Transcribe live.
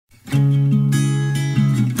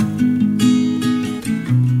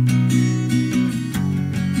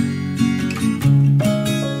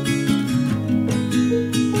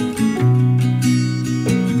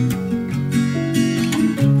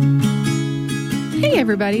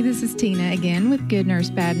everybody, this is Tina again with Good Nurse,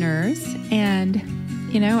 Bad Nurse. And,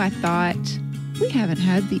 I thought we haven't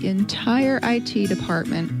had the entire IT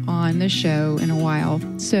department on the show in a while.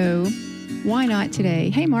 So why not today?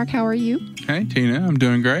 Hey, Mark, how are you? Hey, Tina, I'm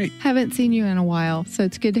doing great. Haven't seen you in a while, so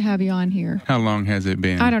it's good to have you on here. How long has it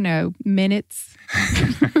been? I don't know, minutes.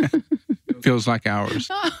 Feels like hours.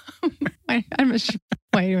 Wait a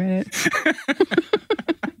minute.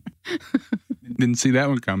 Didn't see that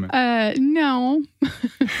one coming. No.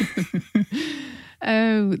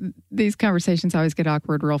 Oh, these conversations always get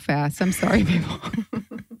awkward real fast. I'm sorry, people.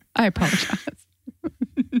 I apologize.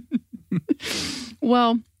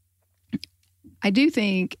 Well, I do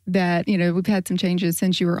think that, we've had some changes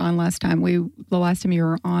since you were on last time. The last time you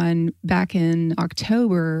were on back in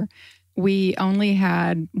October, we only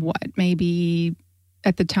had maybe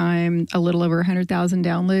at the time a little over 100,000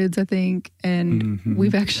 downloads, I think. And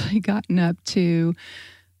we've actually gotten up to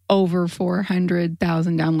over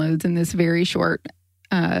 400,000 downloads in this very short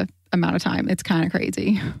amount of time. It's kind of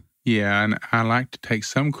crazy. Yeah, and I like to take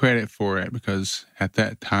some credit for it because at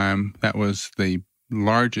that time, that was the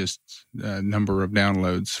largest number of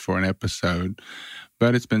downloads for an episode,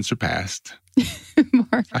 but it's been surpassed.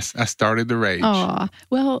 Mark. I started the rage. Oh,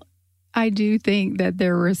 well, I do think that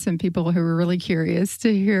there were some people who were really curious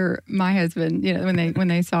to hear my husband, when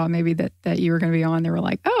they saw maybe that you were going to be on, they were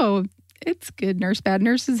like, oh, it's Good Nurse, Bad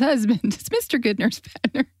Nurse's husband. It's Mr. Good Nurse,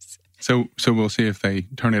 Bad Nurse. So we'll see if they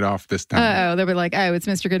turn it off this time. They'll be like, oh, it's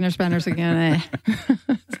Mr. Good Nurse, Bad Nurse again.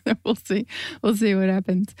 So we'll see. We'll see what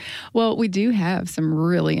happens. Well, we do have some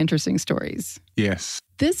really interesting stories. Yes.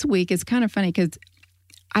 This week is kind of funny because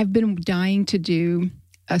I've been dying to do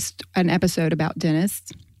an episode about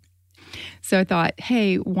dentists. So I thought,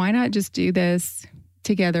 hey, why not just do this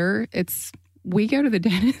together? We go to the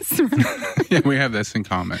dentist. Right? Yeah, we have this in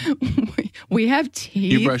common. We have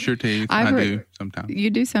teeth. You brush your teeth. I do sometimes. You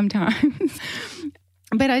do sometimes.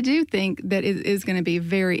 But I do think that it is going to be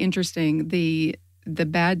very interesting. The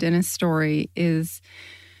bad dentist story is,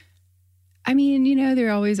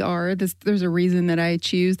 there always are. There's a reason that I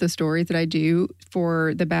choose the stories that I do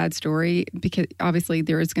for the bad story, because obviously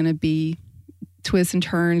there is going to be twists and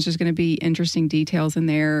turns. There's going to be interesting details in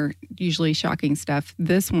there, usually shocking stuff.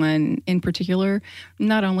 This one in particular,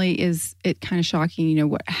 not only is it kind of shocking,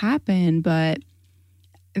 what happened, but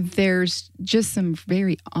there's just some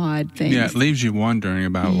very odd things. Yeah, it leaves you wondering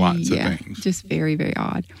about lots of things. Just very, very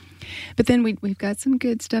odd. But then we've got some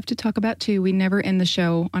good stuff to talk about too. We never end the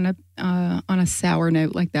show on a sour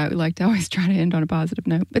note like that. We like to always try to end on a positive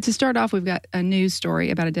note. But to start off, we've got a news story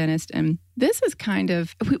about a dentist, and this is kind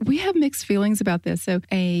of, we have mixed feelings about this. So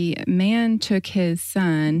a man took his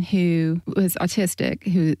son, who was autistic,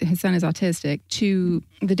 his son is autistic, to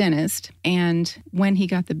the dentist, and when he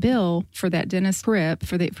got the bill for that dentist trip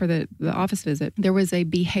for the office visit, there was a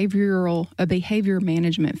behavior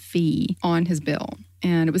management fee on his bill.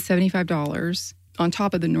 And it was $75 on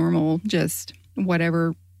top of the normal, just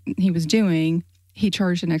whatever he was doing. He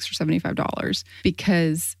charged an extra $75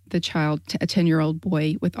 because the child, a 10-year-old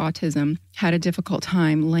boy with autism, had a difficult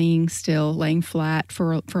time laying flat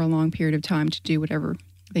for a long period of time to do whatever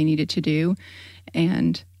they needed to do.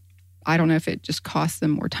 And I don't know if it just cost them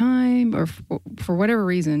more time or for whatever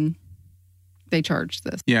reason, they charged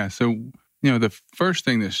this. Yeah. So, the first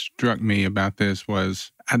thing that struck me about this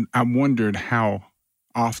was I wondered how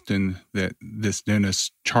often that this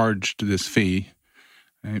dentist charged this fee.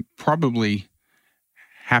 It probably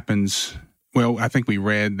happens, well, I think we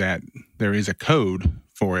read that there is a code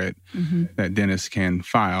for it that dentists can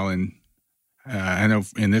file. And I know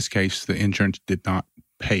in this case, the insurance did not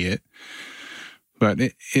pay it. But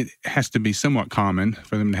it has to be somewhat common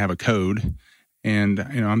for them to have a code. And,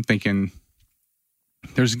 I'm thinking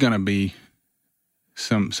there's going to be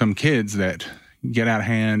some kids that get out of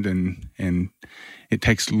hand and it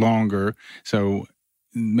takes longer. So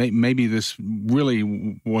maybe this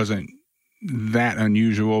really wasn't that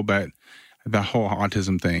unusual, but the whole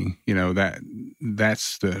autism thing,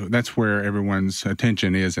 that's where everyone's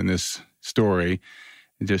attention is in this story.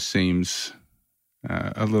 It just seems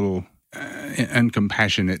a little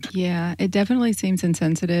uncompassionate. Yeah, it definitely seems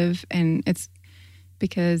insensitive, and it's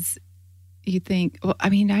because you think, well,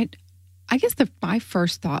 I guess my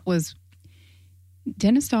first thought was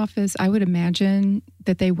dentist office. I would imagine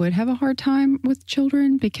that they would have a hard time with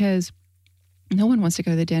children because no one wants to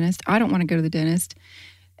go to the dentist. I don't want to go to the dentist,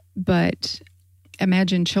 but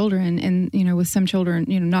imagine children and, with some children,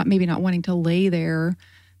 not wanting to lay there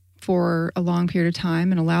for a long period of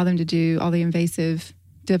time and allow them to do all the invasive,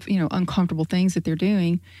 uncomfortable things that they're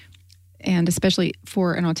doing. And especially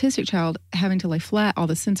for an autistic child, having to lay flat, all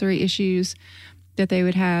the sensory issues that they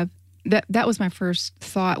would have. that was my first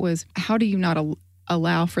thought was, how do you not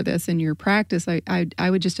allow for this in your practice? I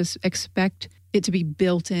would just expect it to be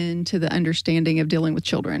built into the understanding of dealing with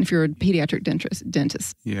children if you're a pediatric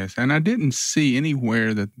dentist. Yes, and I didn't see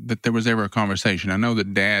anywhere that there was ever a conversation. I know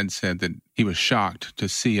that Dad said that he was shocked to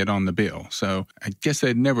see it on the bill. So I guess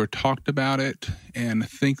they'd never talked about it, and I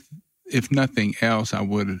think if nothing else, I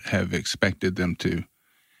would have expected them to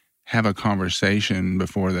have a conversation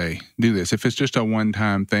before they do this. If it's just a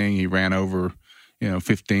one-time thing, he ran over,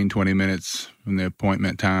 15, 20 minutes from the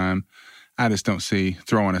appointment time, I just don't see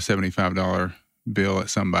throwing a $75 bill at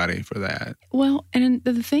somebody for that. Well, and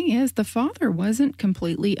the thing is, the father wasn't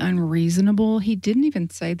completely unreasonable. He didn't even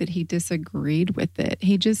say that he disagreed with it.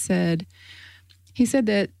 He just said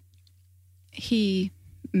that he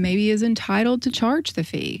maybe is entitled to charge the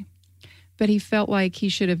fee, but he felt like he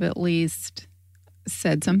should have at least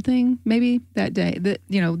said something maybe that day.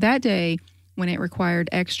 That day when it required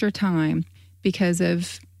extra time because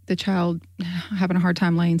of the child having a hard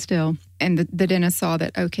time laying still. And the dentist saw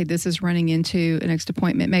that, okay, this is running into a next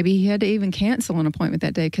appointment. Maybe he had to even cancel an appointment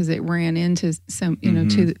that day because it ran into some,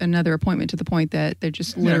 to another appointment, to the point that they're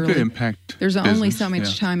just literally, it could impact there's business, only so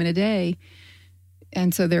much time in a day.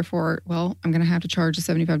 And so therefore, well, I'm going to have to charge the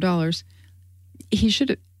 $75.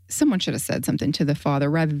 Someone should have said something to the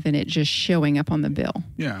father rather than it just showing up on the bill.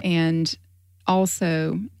 Yeah. And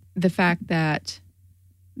also the fact that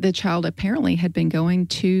the child apparently had been going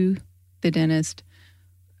to the dentist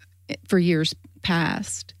for years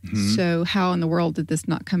past. Mm-hmm. So how in the world did this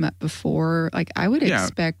not come up before? Like, I would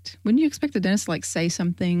expect, wouldn't you expect the dentist to say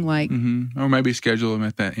something like, or maybe schedule them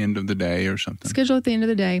at the end of the day or something. Schedule at the end of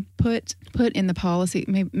the day, put in the policy,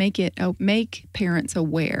 make parents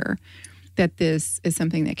aware that this is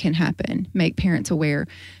something that can happen. Make parents aware.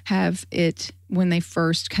 Have it, when they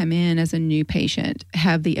first come in as a new patient,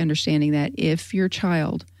 have the understanding that if your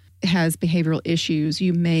child has behavioral issues,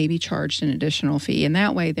 you may be charged an additional fee. And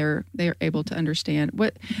that way they're able to understand.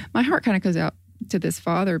 What my heart kind of goes out to this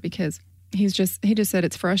father, because he just said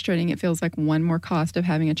it's frustrating. It feels like one more cost of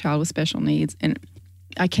having a child with special needs. And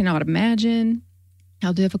I cannot imagine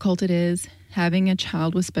how difficult it is having a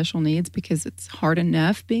child with special needs, because it's hard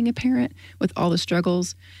enough being a parent with all the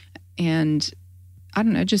struggles and, I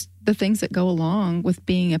don't know, just the things that go along with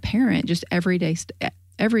being a parent, just every day,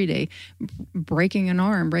 breaking an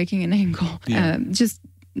arm, breaking an ankle, just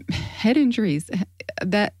head injuries,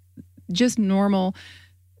 that just normal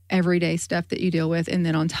everyday stuff that you deal with. And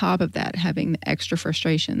then on top of that, having the extra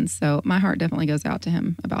frustrations. So my heart definitely goes out to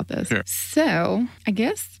him about this. Sure. So I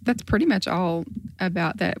guess that's pretty much all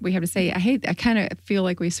about that we have to say. I kind of feel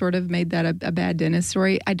like we sort of made that a bad dentist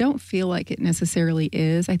story. I don't feel like it necessarily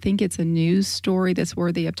is. I think it's a news story that's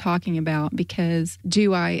worthy of talking about, because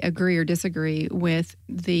do I agree or disagree with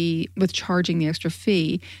charging the extra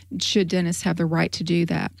fee? Should dentists have the right to do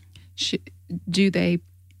that? Should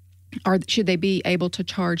they be able to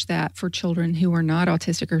charge that for children who are not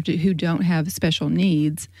autistic or who don't have special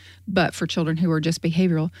needs, but for children who are just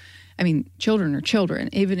behavioral? I mean, children are children.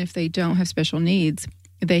 Even if they don't have special needs,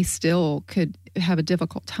 they still could have a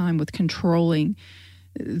difficult time with controlling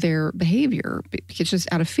their behavior, because just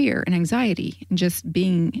out of fear and anxiety and just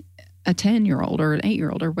being a 10-year-old or an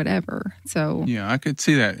 8-year-old or whatever. So yeah, I could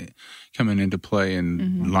see that coming into play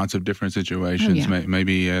in lots of different situations. Oh, yeah.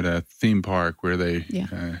 Maybe at a theme park where they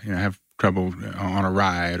have trouble on a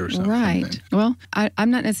ride or something. Right. Well, I'm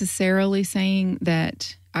not necessarily saying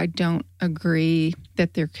that I don't agree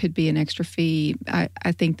that there could be an extra fee. I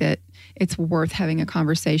think that it's worth having a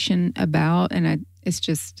conversation about, and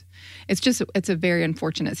it's a very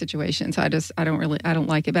unfortunate situation. So I don't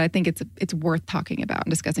like it, but I think it's worth talking about and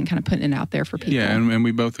discussing, kind of putting it out there for people. Yeah, and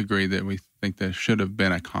we both agree that we think there should have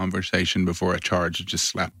been a conversation before a charge to just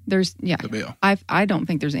slap the bill. I don't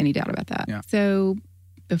think there's any doubt about that. Yeah. So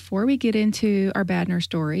before we get into our bad nurse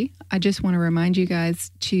story, I just want to remind you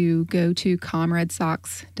guys to go to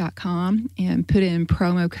comradesocks.com and put in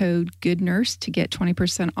promo code GoodNurse to get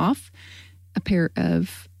 20% off a pair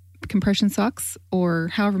of compression socks, or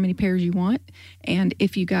however many pairs you want. And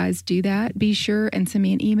if you guys do that, be sure and send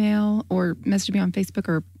me an email or message me on Facebook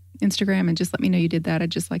or Instagram and just let me know you did that.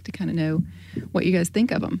 I'd just like to kind of know what you guys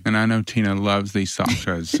think of them. And I know Tina loves these socks,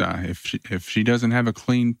 because if she doesn't have a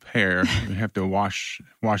clean pair, we have to wash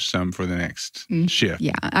some for the next shift.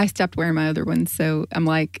 Yeah, I stopped wearing my other ones, so I'm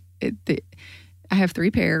like, I have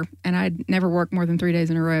 3 pair, and I'd never work more than 3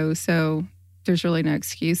 days in a row, so there's really no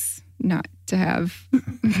excuse not to have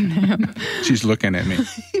them. She's looking at me.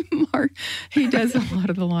 Mark, he does a lot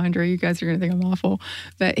of the laundry. You guys are going to think I'm awful,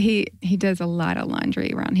 but he does a lot of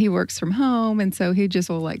laundry around. He works from home, and so he just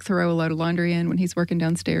will throw a load of laundry in when he's working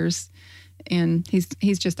downstairs And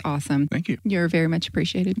he's just awesome. Thank you. You're very much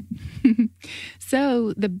appreciated.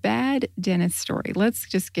 So the bad dentist story. Let's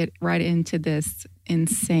just get right into this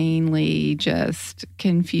insanely just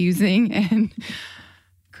confusing and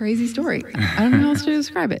crazy story. I don't know how else to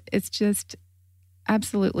describe it. It's just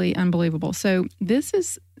absolutely unbelievable. So this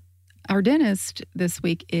is our dentist this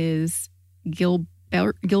week is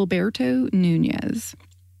Gilberto Nunez.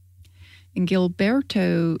 And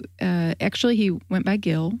Gilberto, actually, he went by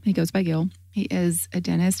Gil. He goes by Gil. He is a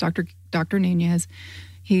dentist, Dr. Nunez.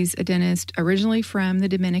 He's a dentist originally from the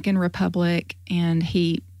Dominican Republic, and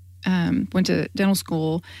he went to dental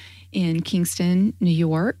school in Kingston, New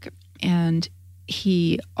York. And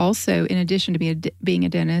he also, in addition to being a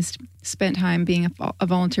dentist, spent time being a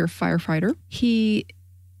volunteer firefighter. He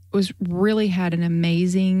really had an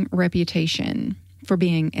amazing reputation for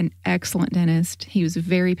being an excellent dentist. He was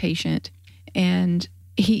very patient. And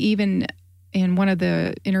he even, in one of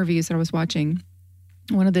the interviews that I was watching,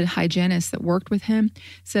 one of the hygienists that worked with him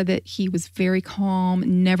said that he was very calm,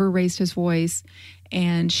 never raised his voice.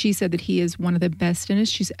 And she said that he is one of the best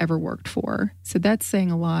dentists she's ever worked for. So that's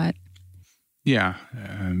saying a lot. Yeah.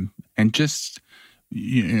 And just,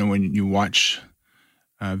 when you watch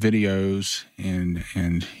videos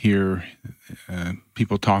and hear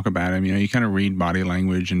people talk about him, you kind of read body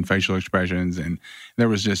language and facial expressions, and there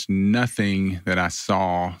was just nothing that I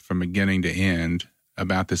saw from beginning to end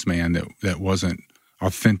about this man that wasn't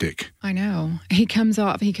authentic. I know. He comes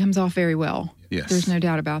off very well. Yes. There's no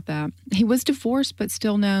doubt about that. He was divorced, but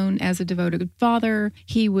still known as a devoted father.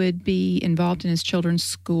 He would be involved in his children's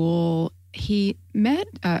school. He met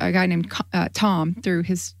a guy named Tom through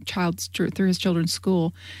his children's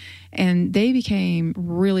school, and they became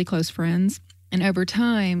really close friends. And over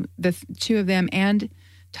time, the two of them and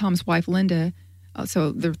Tom's wife, Linda,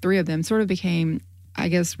 so the three of them sort of became, I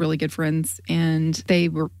guess, really good friends. And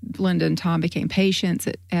Linda and Tom became patients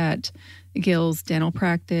at Gil's dental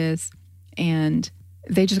practice, and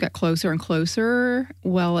they just got closer and closer.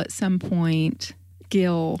 Well, at some point,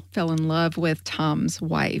 Gil fell in love with Tom's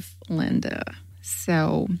wife, Linda.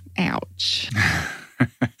 So, ouch.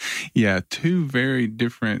 Yeah, two very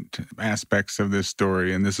different aspects of this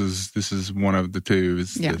story, and this is one of the two.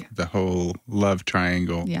 Is the whole love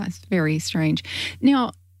triangle. Yeah, it's very strange.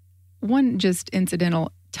 Now, one just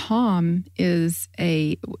incidental. Tom was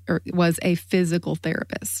a physical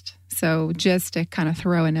therapist. So just to kind of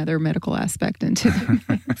throw another medical aspect into the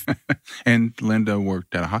mix. And Linda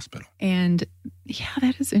worked at a hospital. And yeah,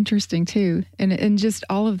 that is interesting too. And just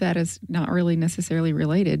all of that is not really necessarily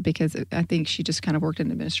related, because I think she just kind of worked in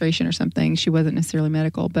administration or something. She wasn't necessarily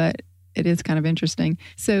medical, but it is kind of interesting.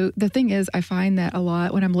 So the thing is, I find that a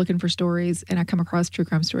lot when I'm looking for stories and I come across true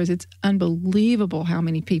crime stories. It's unbelievable how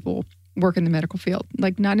many people work in the medical field,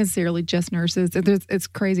 like not necessarily just nurses. It's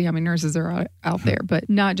crazy how many nurses are out there, but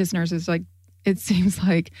not just nurses. Like it seems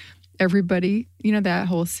like everybody, that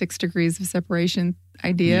whole 6 degrees of separation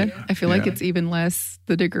idea. Yeah, I feel like it's even less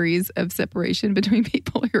the degrees of separation between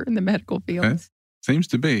people who are in the medical field. That seems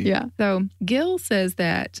to be. Yeah. So Gil says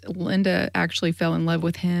that Linda actually fell in love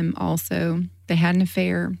with him also. They had an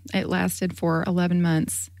affair. It lasted for 11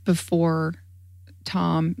 months before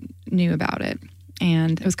Tom knew about it.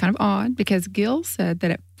 And it was kind of odd because Gil said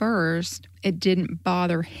that at first it didn't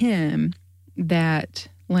bother him that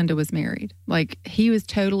Linda was married. Like he was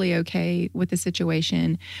totally okay with the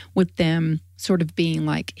situation, with them sort of being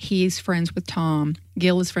like, he's friends with Tom,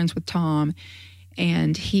 Gil is friends with Tom,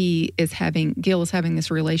 and Gil is having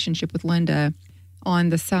this relationship with Linda on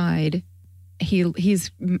the side.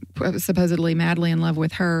 He's supposedly madly in love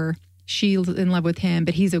with her. She's in love with him,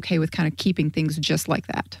 but he's okay with kind of keeping things just like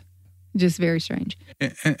that. Just very strange.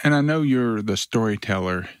 And I know you're the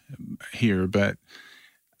storyteller here, but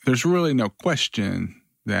there's really no question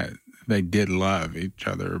that they did love each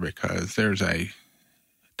other, because there's a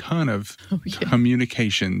ton of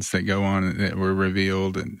communications that go on that were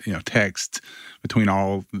revealed, and texts between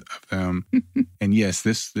all of them. And yes,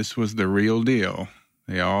 this was the real deal.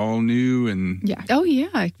 They all knew, and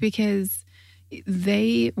because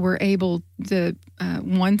they were able to,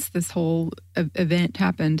 once this whole event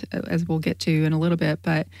happened, as we'll get to in a little bit,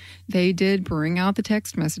 but they did bring out the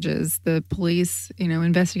text messages. The police,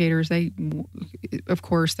 investigators, of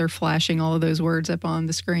course, they're flashing all of those words up on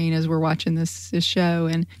the screen as we're watching this show.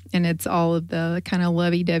 And it's all of the kind of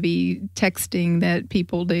lovey-dovey texting that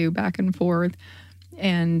people do back and forth.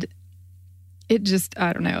 And it just,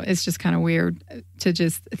 I don't know, it's just kind of weird to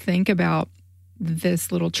just think about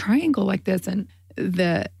this little triangle like this, and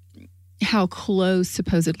how close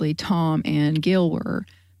supposedly Tom and Gil were,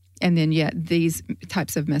 and then yet these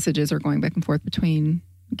types of messages are going back and forth between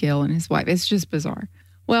Gil and his wife. It's just bizarre.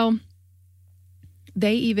 Well,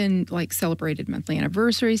 They even like celebrated monthly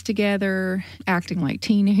anniversaries together, acting like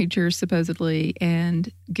teenagers supposedly.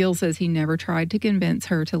 And Gil says he never tried to convince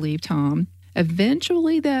her to leave Tom.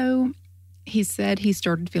 Eventually, though, he said he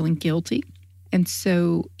started feeling guilty. And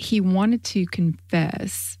so he wanted to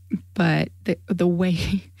confess, but the way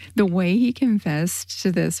he confessed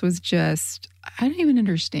to this was just, I don't even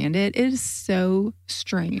understand it. It is so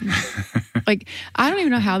strange. Like, I don't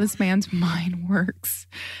even know how this man's mind works.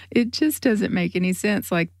 It just doesn't make any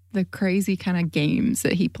sense. Like the crazy kind of games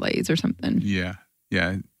that he plays or something. Yeah.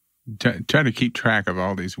 Yeah. Try to keep track of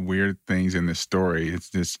all these weird things in this story.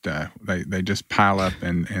 It's just, they just pile up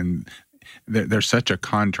and there's such a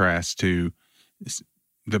contrast to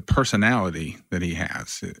the personality that he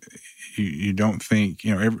has. You don't think,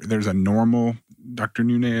 there's a normal Dr.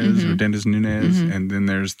 Nunez or Dennis Nunez, and then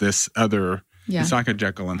there's this other, it's like a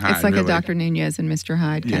Jekyll and Hyde. It's like a Dr. Nunez and Mr.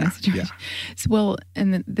 Hyde kind of situation. Yeah. So, well,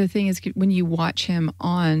 and the thing is, when you watch him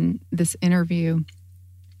on this interview,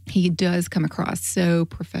 he does come across so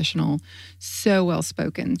professional, so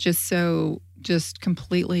well-spoken, just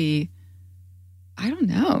completely, I don't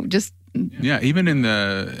know, just... Yeah, even in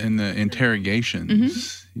the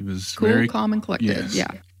interrogations, he was cool, very calm, and collected. Yes.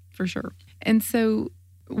 Yeah, for sure. And so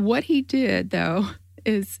what he did, though,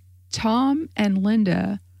 is Tom and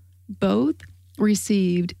Linda both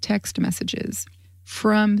received text messages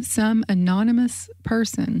from some anonymous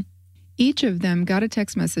person. Each of them got a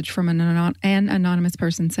text message from an anonymous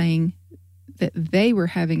person saying that they were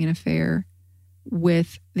having an affair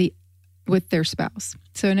with their spouse.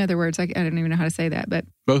 So in other words, I don't even know how to say that, but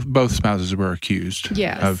both spouses were accused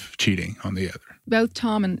of cheating on the other. Both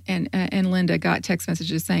Tom and Linda got text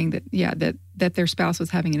messages saying that their spouse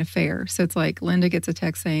was having an affair. So it's like Linda gets a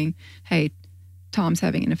text saying, "Hey, Tom's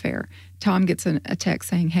having an affair." Tom gets a text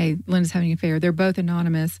saying, "Hey, Linda's having an affair." They're both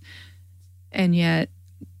anonymous, and yet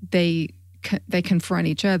they confront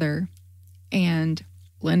each other, and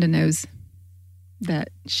Linda knows that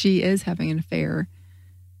she is having an affair.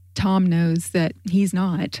 Tom knows that he's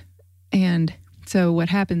not. And so what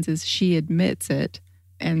happens is she admits it,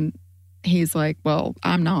 and he's like, well,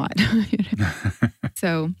 I'm not.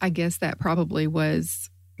 So I guess that probably was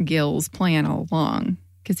Gil's plan all along,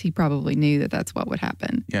 because he probably knew that that's what would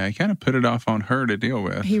happen. Yeah, he kind of put it off on her to deal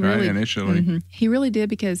with, initially. Mm-hmm. He really did,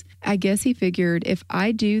 because I guess he figured if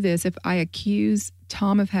I do this, if I accuse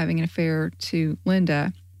Tom of having an affair to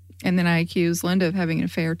Linda, and then I accuse Linda of having an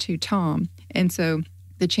affair to Tom, and so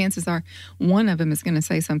the chances are one of them is going to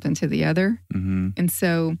say something to the other. Mm-hmm. And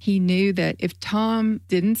so he knew that if Tom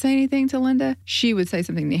didn't say anything to Linda, she would say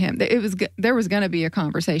something to him. There was going to be a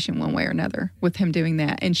conversation one way or another with him doing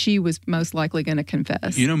that. And she was most likely going to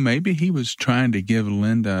confess. Maybe he was trying to give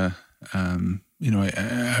Linda, a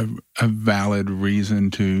valid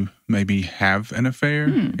reason to maybe have an affair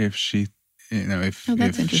if she,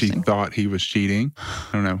 if she thought he was cheating. I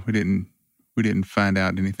don't know. We didn't find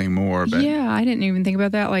out anything more. But yeah, I didn't even think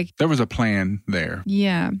about that. Like, there was a plan there.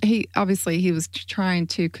 Yeah. He was trying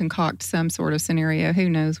to concoct some sort of scenario. Who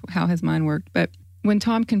knows how his mind worked. But when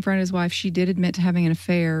Tom confronted his wife, she did admit to having an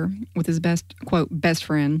affair with his best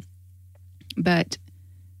friend. But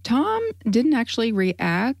Tom didn't actually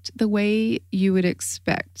react the way you would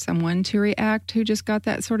expect someone to react who just got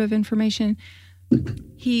that sort of information.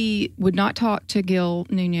 He would not talk to Gil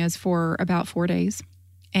Nunez for about 4 days.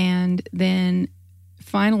 And then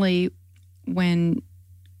finally, when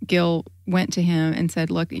Gil went to him and said,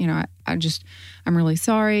 look, I'm really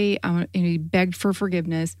sorry. And he begged for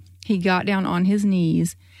forgiveness. He got down on his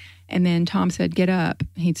knees, and then Tom said, get up.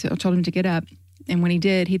 He told him to get up. And when he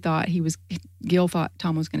did, Gil thought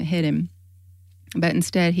Tom was going to hit him. But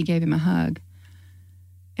instead, he gave him a hug.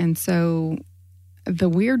 And so the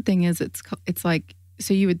weird thing is it's like,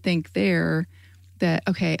 so you would think there that,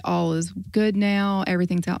 okay, all is good now.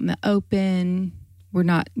 Everything's out in the open. We're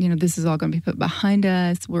not, this is all going to be put behind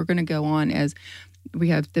us. We're going to go on as we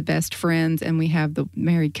have the best friends and we have the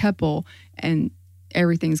married couple, and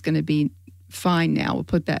everything's going to be fine now. We'll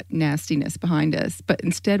put that nastiness behind us. But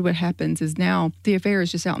instead what happens is now the affair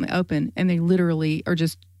is just out in the open, and they literally are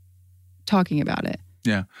just talking about it.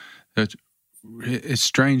 Yeah. It's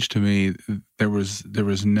strange to me. There was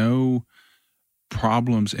no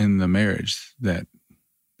problems in the marriage that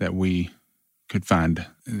we could find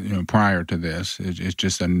prior to this. It's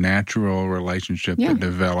just a natural relationship that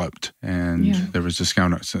developed, and there was just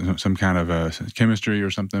some kind of a chemistry or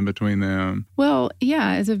something between them. Well,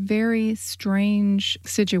 yeah, it's a very strange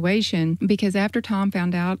situation, because after Tom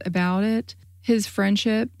found out about it, his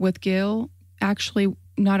friendship with Gil actually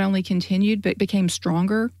not only continued but became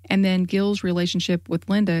stronger. And then Gil's relationship with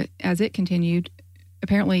Linda, as it continued,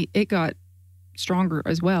 apparently it got stronger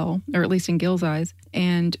as well, or at least in Gil's eyes.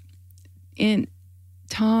 And in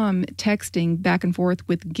Tom texting back and forth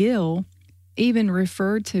with Gil even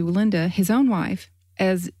referred to Linda, his own wife,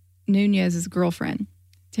 as Nunez's girlfriend.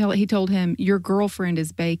 He told him, your girlfriend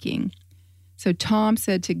is baking. So Tom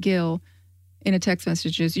said to Gil in a text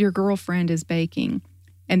messages, your girlfriend is baking.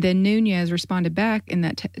 And then Nunez responded back in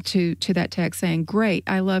that to that text saying, great,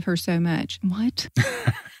 I love her so much. What?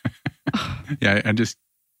 Yeah, I just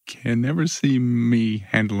can never see me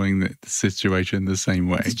handling the situation the same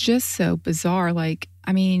way. It's just so bizarre. Like,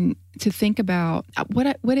 I mean, to think about what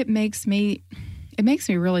it makes me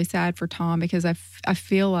really sad for Tom, because I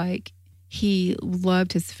feel like he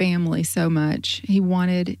loved his family so much. He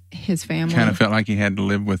wanted his family. Kind of felt like he had to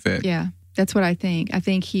live with it. Yeah, that's what I think. I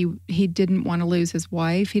think he didn't want to lose his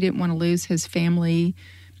wife. He didn't want to lose his family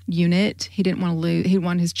unit. He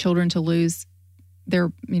wanted his children to lose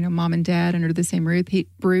their, mom and dad under the same roof.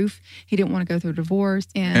 He didn't want to go through a divorce.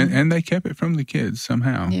 And they kept it from the kids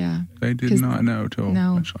somehow. Yeah. They did not know till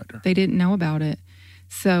much later. They didn't know about it.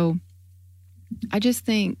 So I just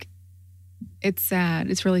think it's sad.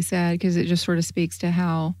 It's really sad because it just sort of speaks to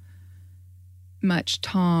how much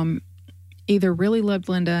Tom either really loved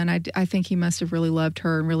Linda, and I think he must have really loved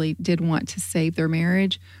her and really did want to save their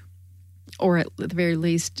marriage, or at the very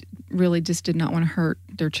least really just did not want to hurt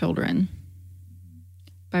their children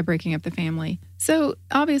by breaking up the family. So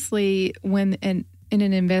obviously when in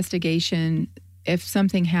an investigation, if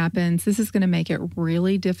something happens, this is going to make it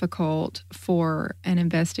really difficult for an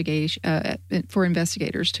investigation, for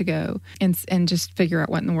investigators to go and just figure out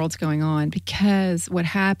what in the world's going on. Because what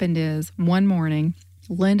happened is one morning,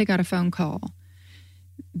 Linda got a phone call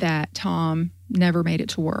that Tom never made it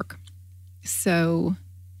to work. So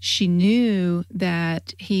she knew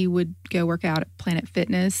that he would go work out at Planet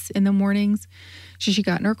Fitness in the mornings. So she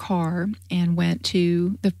got in her car and went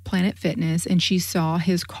to the Planet Fitness, and she saw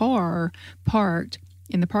his car parked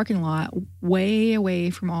in the parking lot way away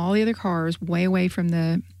from all the other cars, way away from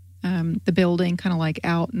the building, kind of like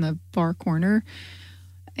out in the far corner.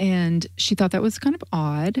 And she thought that was kind of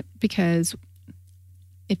odd because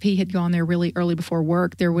if he had gone there really early before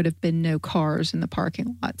work, there would have been no cars in the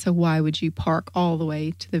parking lot. So why would you park all the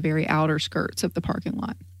way to the very outer skirts of the parking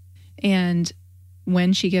lot? And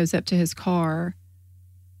when she goes up to his car,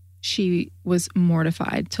 she was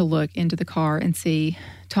mortified to look into the car and see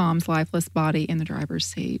Tom's lifeless body in the driver's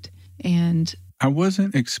seat. And I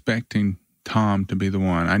wasn't expecting Tom to be the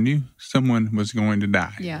one. I knew someone was going to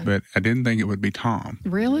die, but I didn't think it would be Tom.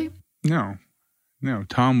 Really? No,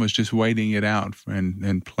 Tom was just waiting it out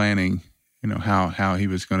and planning, how he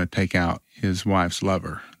was going to take out his wife's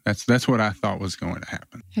lover. That's what I thought was going to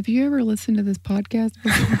happen. Have you ever listened to this podcast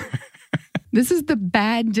before? This is the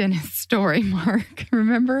bad dentist story, Mark.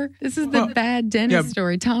 Remember? This is the bad dentist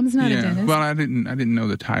story. Tom's not a dentist. Well, I didn't know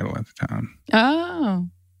the title at the time. Oh.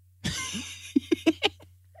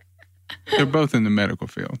 They're both in the medical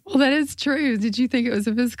field. Well, that is true. Did you think it was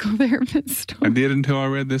a physical therapist story? I did until I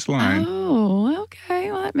read this line. Oh, okay.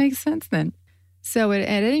 Well, that makes sense then. So at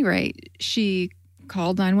any rate, she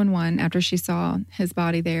called 911 after she saw his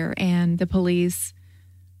body there, and the police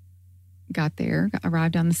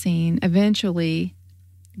arrived on the scene. Eventually,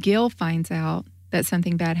 Gil finds out that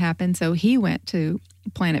something bad happened, so he went to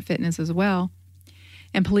Planet Fitness as well.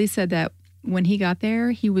 And police said that when he got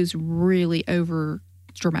there, he was really over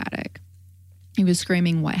dramatic. He was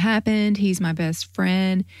screaming, "What happened? He's my best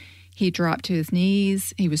friend." He dropped to his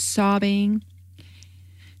knees. He was sobbing.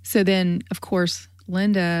 So then, of course,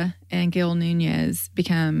 Linda and Gil Nunez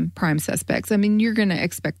become prime suspects. I mean, you're going to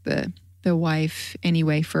expect the wife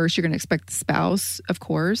anyway first. You're going to expect the spouse, of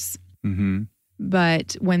course. Mm-hmm.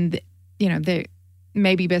 But when they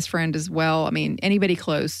maybe best friend as well. I mean, anybody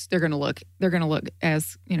close, they're going to look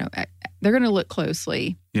as, they're going to look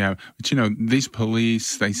closely. Yeah. But, these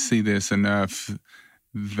police, they see this enough.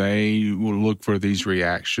 They will look for these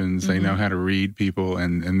reactions. Mm-hmm. They know how to read people.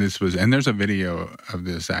 And there's a video of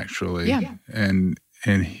this actually. Yeah. And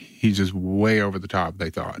he's just way over the top, they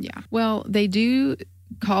thought. Yeah. Well, they do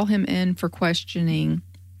call him in for questioning.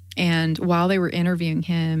 And while they were interviewing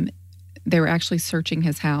him, they were actually searching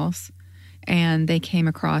his house. And they came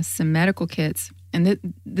across some medical kits. And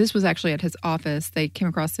this was actually at his office. They came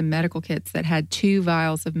across some medical kits that had 2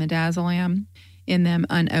 vials of midazolam in them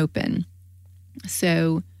unopened.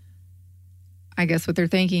 So I guess what they're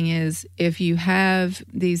thinking is if you have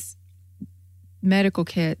these medical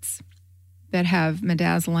kits that have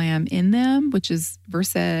midazolam in them, which is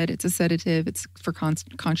Versed, it's a sedative, it's for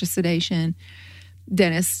conscious sedation.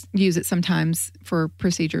 Dentists use it sometimes for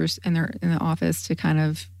procedures in the office to kind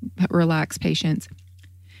of relax patients.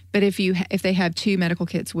 But if they have 2 medical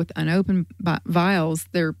kits with unopened vials,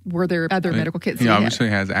 were there other medical kits? He obviously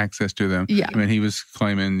has access to them. Yeah. I mean, he was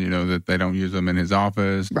claiming, that they don't use them in his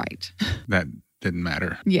office. Right. That didn't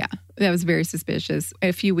matter. Yeah, that was very suspicious.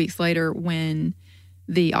 A few weeks later, when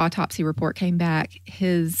the autopsy report came back,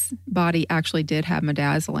 his body actually did have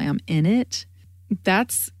midazolam in it.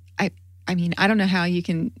 I mean, I don't know how you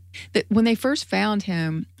can... When they first found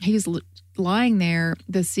him, he was lying there.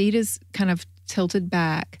 The seat is kind of tilted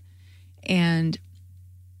back, and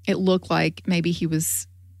it looked like maybe he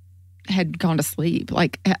had gone to sleep,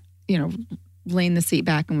 like, leaned the seat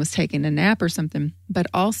back and was taking a nap or something. But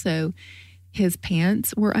also, his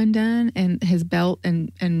pants were undone, and his belt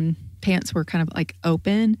and pants were kind of like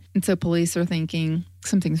open. And so police are thinking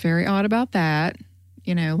something's very odd about that.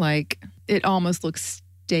 Like it almost looks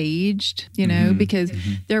staged, because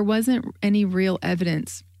there wasn't any real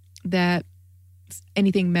evidence that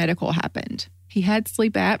anything medical happened. He had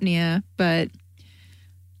sleep apnea, but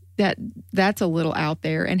that's a little out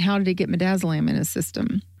there. And how did he get midazolam in his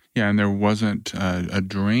system? Yeah, and there wasn't a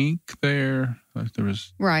drink there. There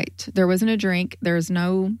was right. There wasn't a drink. There was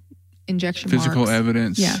no injection physical marks.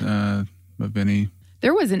 Evidence of any.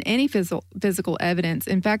 There wasn't any physical evidence.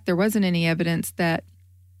 In fact, there wasn't any evidence that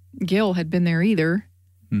Gil had been there either.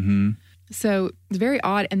 Mm-hmm. So it's very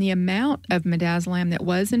odd. And the amount of midazolam that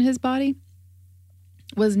was in his body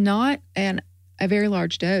was not a very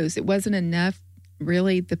large dose. It wasn't enough.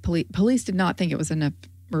 Really, the police did not think it was enough,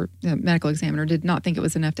 or the medical examiner did not think it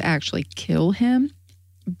was enough to actually kill him.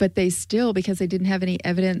 But they still, because they didn't have any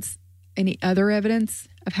other evidence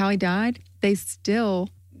of how he died, they still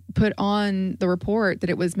put on the report that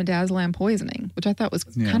it was midazolam poisoning, which I thought was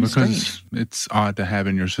kind of strange. It's odd to have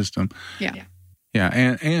in your system. Yeah.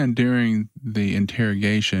 Yeah, and during the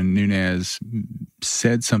interrogation, Nunez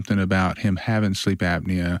said something about him having sleep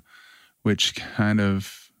apnea, which kind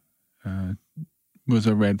of was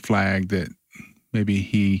a red flag that maybe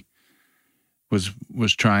he was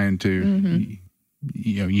trying to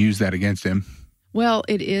use that against him. Well,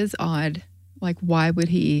 it is odd. Like, why would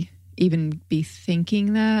he even be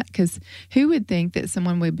thinking that? Because who would think that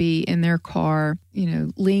someone would be in their car,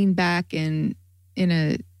 lean back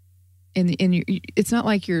it's not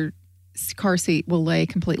like your car seat will lay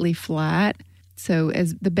completely flat. So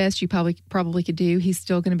as the best you probably could do, he's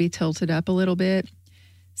still going to be tilted up a little bit.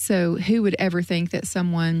 So who would ever think that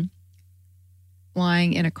someone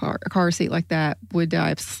lying in a car seat like that would die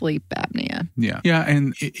of sleep apnea? Yeah,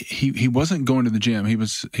 and he wasn't going to the gym. He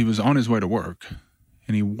was on his way to work,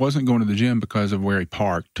 and he wasn't going to the gym because of where he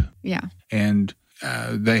parked. Yeah, and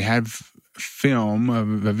they have film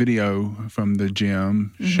of a video from the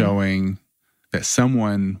gym showing that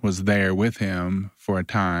someone was there with him for a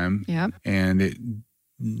time. Yeah, and it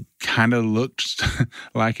kind of looked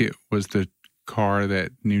like it was the car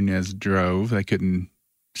that Nunez drove. They couldn't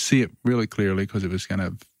see it really clearly because it was kind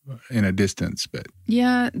of in a distance, but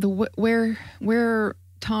yeah, where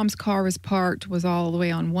Tom's car was parked was all the way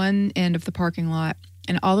on one end of the parking lot,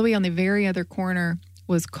 and all the way on the very other corner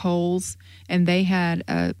was Kohl's, and they had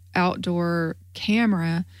a outdoor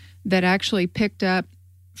camera that actually picked up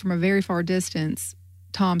from a very far distance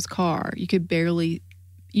Tom's car.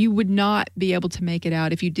 You would not be able to make it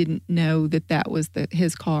out if you didn't know that was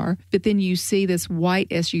his car. But then you see this white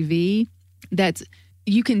SUV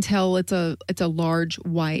you can tell it's a large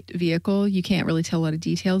white vehicle. You can't really tell a lot of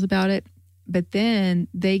details about it. But then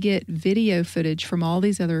they get video footage from all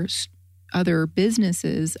these other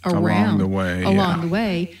businesses along the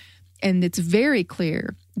way. And it's very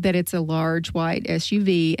clear that it's a large white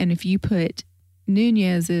SUV. And if you put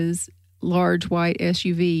Nunez's large white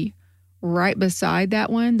SUV right beside that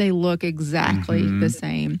one, they look exactly the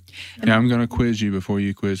same. Now, I'm going to quiz you before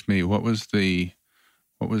you quiz me. What was the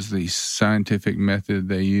scientific method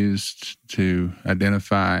they used to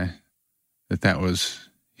identify that was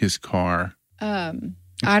his car?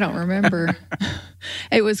 I don't remember.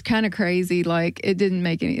 It was kind of crazy. Like, it didn't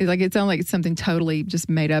make any, like, it sounded like it's something totally just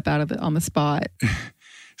made up out of it on the spot.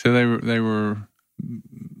 So they were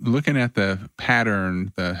looking at the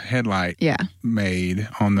pattern the headlight made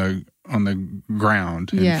on the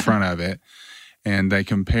ground in front of it, and they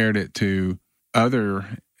compared it to other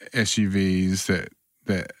SUVs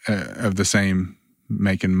that of the same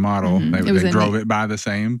make and model. They drove it by the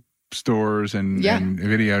same stores and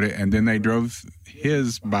videoed it, and then they drove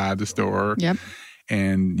his by the store. Yep.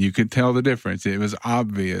 And you could tell the difference. It was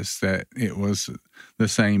obvious that it was the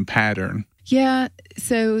same pattern. Yeah.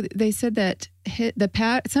 So they said that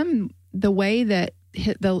the way that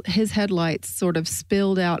his headlights sort of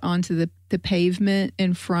spilled out onto the pavement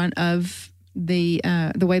in front of the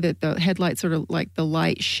way that the headlights sort of like the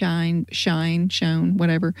light shone,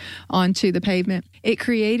 whatever, onto the pavement, it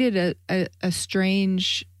created a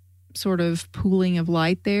strange sort of pooling of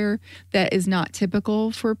light there that is not typical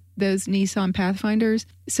for those Nissan Pathfinders.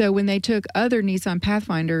 So when they took other Nissan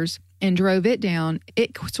Pathfinders and drove it down,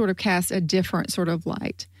 it sort of cast a different sort of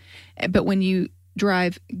light. But when you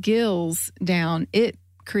drive Gil's down, it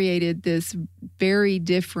created this very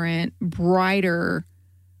different, brighter,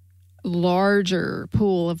 larger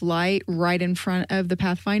pool of light right in front of the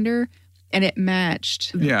Pathfinder. And it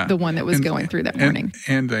matched the one that was going through that morning.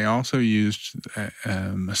 And they also used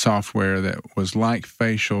a software that was like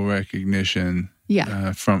facial recognition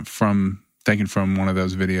from taken from one of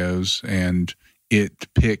those videos, and it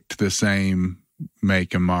picked the same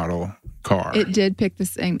make and model car. It did pick the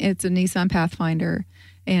same. It's a Nissan Pathfinder,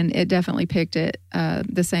 and it definitely picked it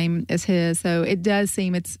the same as his. So it does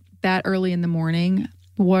seem it's that early in the morning.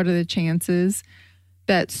 What are the chances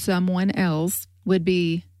that someone else would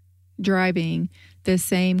be driving the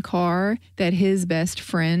same car that his best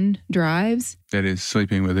friend drives? That is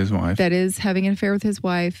sleeping with his wife. That is having an affair with his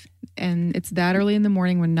wife. And it's that early in the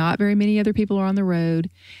morning when not very many other people are on the road.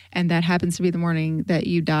 And that happens to be the morning that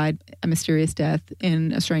you died a mysterious death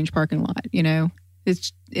in a strange parking lot. You know,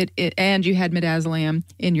 and you had midazolam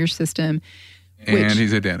in your system. And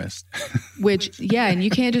he's a dentist. And you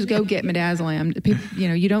can't just go get midazolam. People,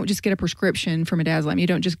 you don't just get a prescription for midazolam. You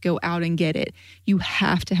don't just go out and get it. You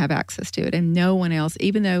have to have access to it. And no one else,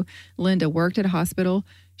 even though Linda worked at a hospital,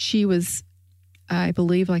 she was, I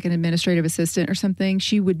believe, like an administrative assistant or something.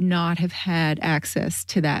 She would not have had access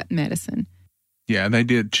to that medicine. Yeah, they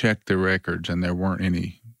did check the records, and there weren't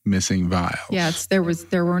any missing vials. Yes, there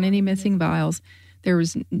weren't any missing vials. There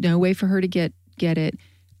was no way for her to get it.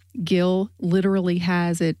 Gil literally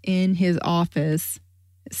has it in his office.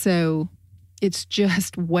 So it's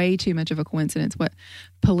just way too much of a coincidence. What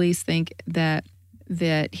police think that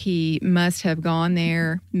he must have gone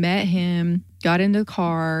there, met him, got into the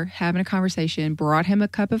car, having a conversation, brought him a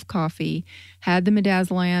cup of coffee, had the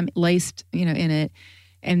midazolam laced, in it,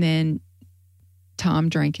 and then Tom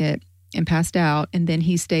drank it and passed out. And then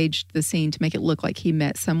he staged the scene to make it look like he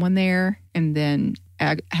met someone there, and then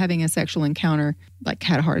having a sexual encounter, like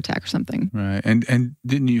had a heart attack or something. Right. And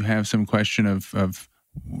didn't you have some question of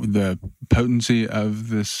the potency of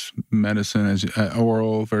this medicine as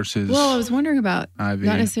oral versus Well, I was wondering about IV?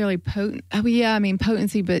 Not necessarily potent. Oh, yeah, I mean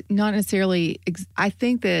potency, but not necessarily. I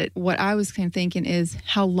think that what I was kind of thinking is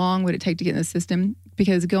how long would it take to get in the system?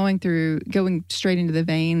 Because going straight into the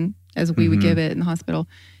vein, as we would give it in the hospital,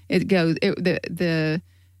 the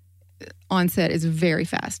onset is very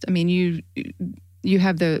fast. I mean, you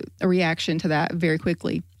have a reaction to that very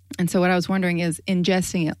quickly. And so what I was wondering is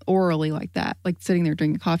ingesting it orally like that, like sitting there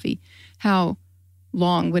drinking coffee, how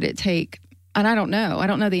long would it take? And I don't know. I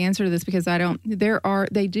don't know the answer to this because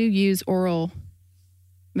they do use oral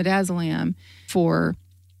midazolam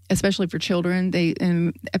especially for children.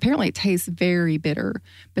 And apparently it tastes very bitter,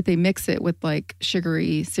 but they mix it with like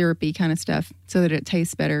sugary, syrupy kind of stuff so that it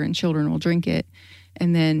tastes better and children will drink it.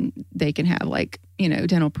 And then they can have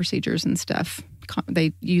dental procedures and stuff.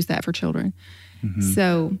 They use that for children. Mm-hmm.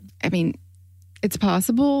 So, I mean, it's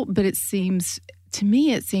possible, but to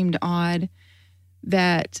me, it seemed odd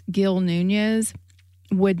that Gil Nunez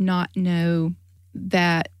would not know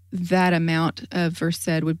that amount of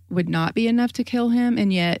Versed would not be enough to kill him,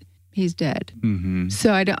 and yet he's dead. Mm-hmm.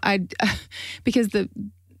 So because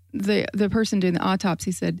the person doing the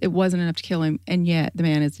autopsy said it wasn't enough to kill him, and yet the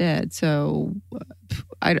man is dead. So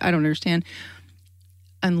I don't understand,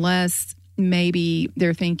 unless maybe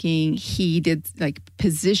they're thinking he did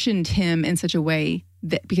positioned him in such a way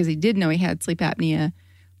that because he did know he had sleep apnea,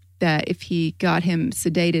 that if he got him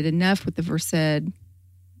sedated enough with the Versed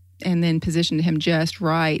and then positioned him just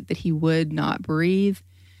right, that he would not breathe.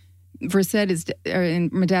 Versed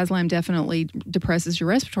and midazolam definitely depresses your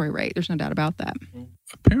respiratory rate. There's no doubt about that.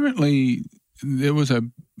 Apparently, there was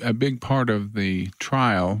a big part of the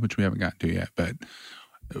trial, which we haven't gotten to yet, but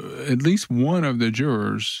at least one of the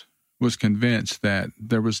jurors was convinced that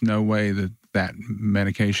there was no way that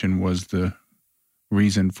medication was the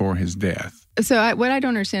reason for his death. So what I don't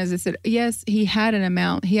understand is that, yes, he had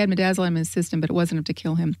midazolam in his system, but it wasn't enough to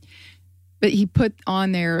kill him. But he put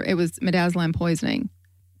on there, it was midazolam poisoning.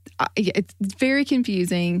 It's very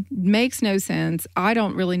confusing, makes no sense. I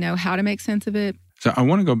don't really know how to make sense of it. So I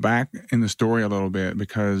want to go back in the story a little bit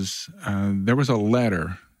because there was a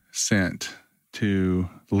letter sent to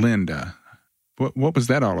Linda. What was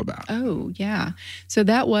that all about? Oh, yeah. So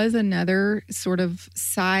that was another sort of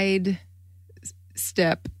side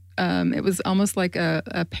step It was almost like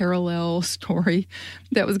a parallel story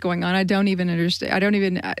that was going on. I don't even understand. I don't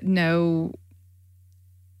even know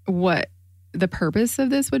what the purpose of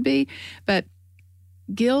this would be. But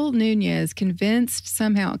Gil Nunez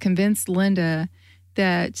convinced Linda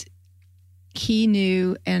that he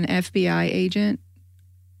knew an FBI agent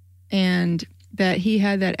and that he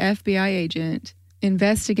had that FBI agent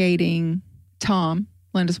investigating Tom,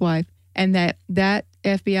 Linda's wife, and that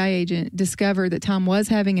FBI agent discovered that Tom was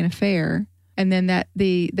having an affair, and then that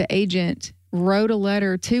the agent wrote a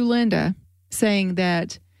letter to Linda saying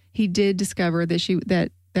that he did discover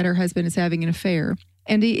that that her husband is having an affair.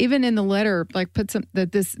 And he even in the letter like put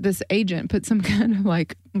this agent put some kind of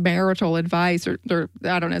like marital advice or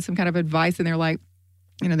I don't know, some kind of advice in there, like,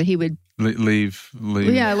 you know, that he would leave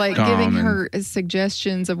like Tom giving her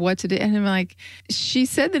suggestions of what to do. And I'm like, she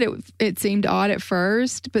said that it seemed odd at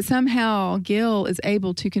first, but somehow Gil is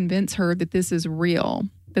able to convince her that this is real,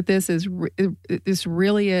 that there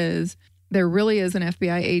really is an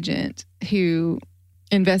FBI agent who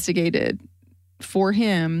investigated for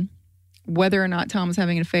him whether or not Tom was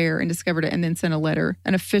having an affair and discovered it, and then sent a letter,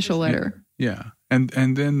 an official letter. Yeah. And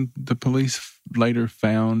then the police later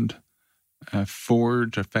found a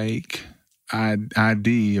fake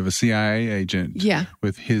ID of a CIA agent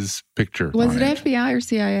with his picture Was on it FBI or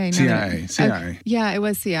CIA? CIA. Okay. Yeah, it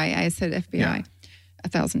was CIA. I said FBI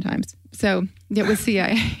 1,000 times. So it was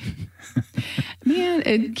CIA. Man,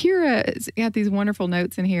 and Kira's got these wonderful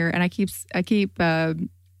notes in here, and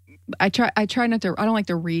I try not to, I don't like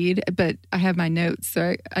to read, but I have my notes.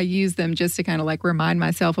 So I use them just to kind of like remind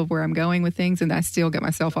myself of where I'm going with things. And I still get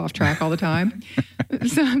myself off track all the time.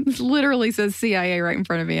 So it literally says CIA right in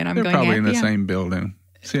front of me. And I'm They're going, probably in the same building.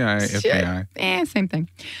 CIA, FBI. Same thing.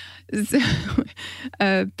 So,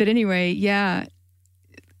 but anyway, yeah,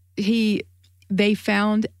 they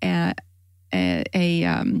found a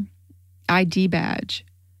ID badge,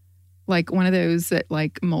 like one of those that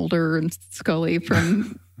like Mulder and Scully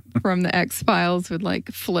from the X-Files would like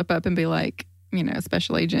flip up and be like, you know,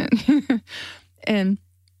 special agent. And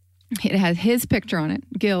it has his picture on it,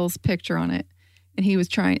 Gil's picture on it. And he was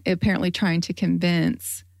apparently trying to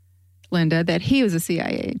convince Linda that he was a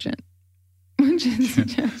CIA agent. Which is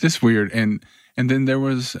just weird. And then there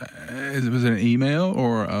was an email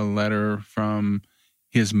or a letter from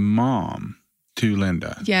his mom to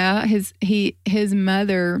Linda. Yeah, his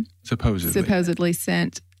mother supposedly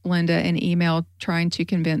sent Linda an email trying to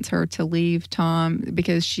convince her to leave Tom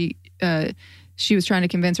because she was trying to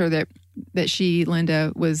convince her that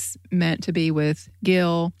Linda was meant to be with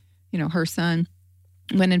Gil, you know, her son,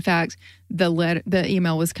 when in fact the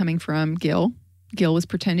email was coming from Gil. Gil was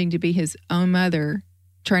pretending to be his own mother,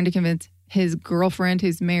 trying to convince his girlfriend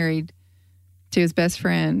who's married to his best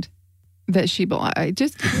friend that she belonged. I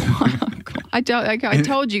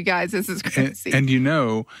told you guys this is crazy. And you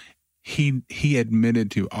know, he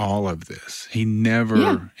admitted to all of this. He never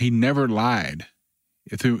lied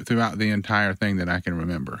throughout the entire thing that I can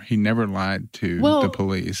remember. He never lied to the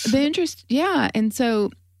police. And so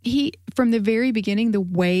from the very beginning, the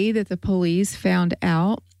way that the police found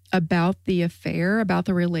out about the affair, about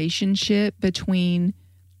the relationship between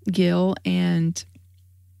Gil and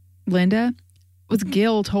Linda, was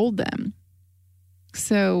Gil told them.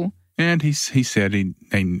 So. And he said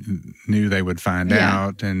they knew they would find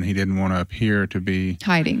out, and he didn't want to appear to be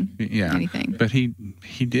hiding anything. But he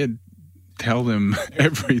did tell them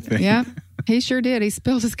everything. Yeah, he sure did. He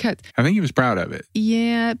spilled his guts. I think he was proud of it.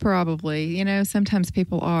 Yeah, probably. You know, sometimes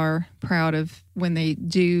people are proud of when they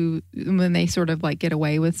sort of like get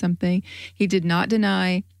away with something. He did not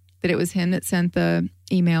deny that it was him that sent the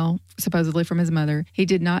email, supposedly from his mother. He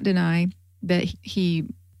did not deny that he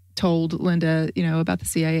told Linda, you know, about the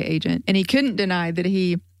CIA agent. And he couldn't deny that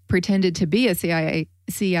he pretended to be a CIA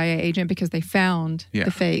agent because they found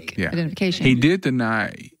the fake identification. He did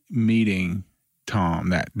deny meeting Tom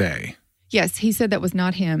that day. Yes, he said that was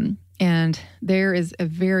not him. And there is a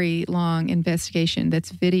very long investigation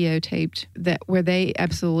that's videotaped where they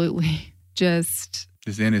absolutely just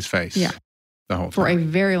in his face. Yeah. The whole time. For a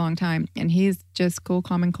very long time. And he's just cool,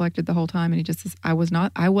 calm, and collected the whole time. And he just says, I was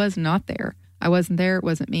not there. I wasn't there. It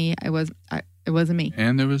wasn't me. It wasn't me.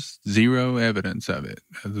 And there was zero evidence of it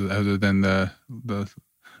other than the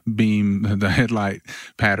beam, the headlight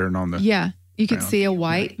pattern on the. Yeah. You could see a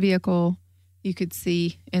white vehicle. You could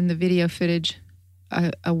see in the video footage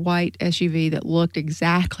a white SUV that looked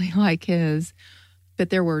exactly like his.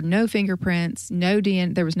 But there were no fingerprints, there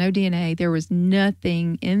was no DNA. There was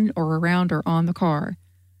nothing in or around or on the car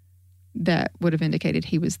that would have indicated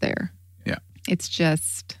he was there. Yeah. It's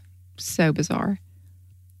just so bizarre.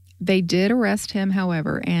 They did arrest him,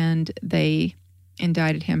 however, and they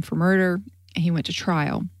indicted him for murder, and he went to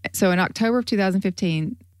trial. So in October of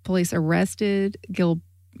 2015, police arrested Gilberto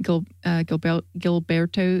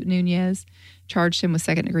Nunez, charged him with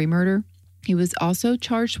second-degree murder. He was also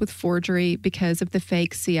charged with forgery because of the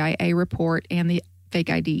fake CIA report and the fake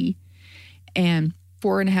ID. And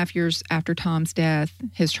 4.5 years after Tom's death,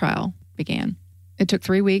 his trial began. It took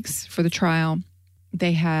 3 weeks for the trial.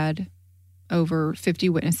 They had over 50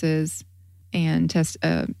 witnesses and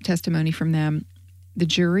testimony from them. The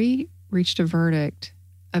jury reached a verdict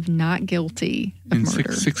of not guilty of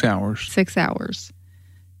murder. 6 hours. 6 hours.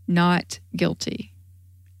 Not guilty.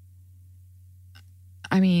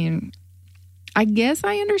 I mean, I guess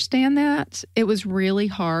I understand that. It was really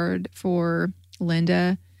hard for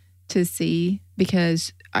Linda to see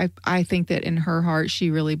because I think that in her heart, she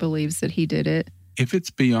really believes that he did it. If it's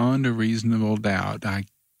beyond a reasonable doubt, I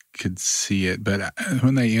could see it. But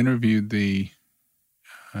when they interviewed the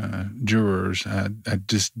jurors, I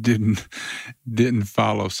just didn't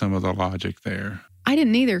follow some of the logic there. I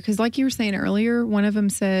didn't either, because like you were saying earlier, one of them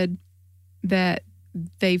said that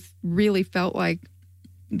they really felt like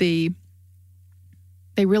Tom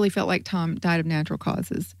died of natural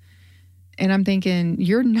causes. And I'm thinking,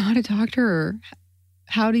 you're not a doctor.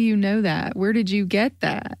 How do you know that? Where did you get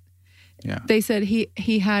that? Yeah. They said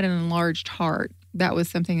he had an enlarged heart. That was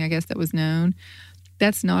something, I guess, that was known.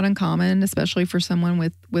 That's not uncommon, especially for someone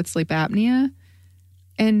with sleep apnea.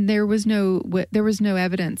 And there was no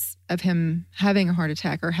evidence of him having a heart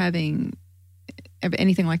attack or having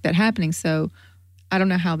anything like that happening. So I don't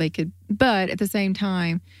know how they could. But at the same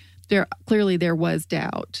time, there was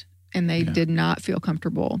doubt, and they did not feel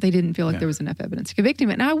comfortable. They didn't feel like there was enough evidence to convict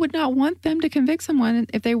him. And I would not want them to convict someone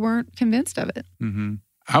if they weren't convinced of it. Mm-hmm.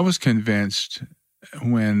 I was convinced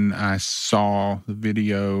when I saw the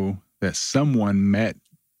video that someone met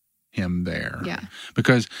him there. Yeah.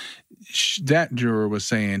 Because that juror was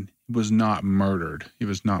saying he was not murdered. He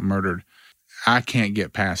was not murdered. I can't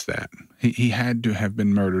get past that. He had to have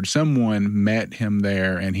been murdered. Someone met him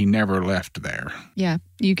there, and he never left there. Yeah.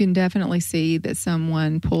 You can definitely see that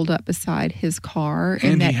someone pulled up beside his car.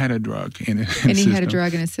 And he had a drug in his system. And he had a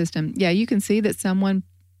drug in his system. Yeah, you can see that someone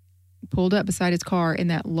pulled up beside his car in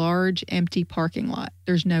that large, empty parking lot.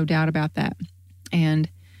 There's no doubt about that. And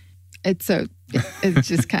it's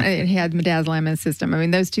just kind of, it had midazolam in the system. I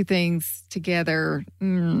mean, those two things together,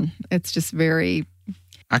 it's just very...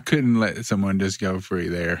 I couldn't let someone just go free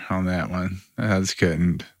there on that one. I just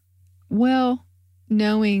couldn't. Well,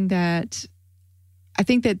 knowing that, I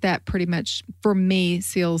think that pretty much, for me,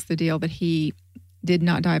 seals the deal that he did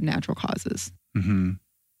not die of natural causes. Mm-hmm.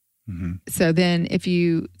 Mm-hmm. So then if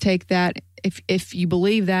you take that, if you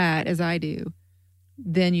believe that, as I do,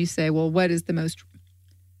 then you say, well, what is the most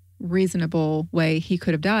reasonable way he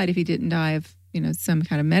could have died if he didn't die of, some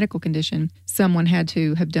kind of medical condition? Someone had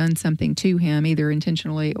to have done something to him, either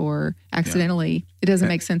intentionally or accidentally. Yeah. It doesn't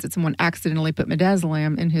make sense that someone accidentally put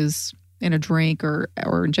midazolam in a drink or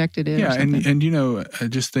injected it. Yeah, or something.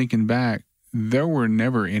 and just thinking back, there were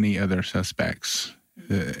never any other suspects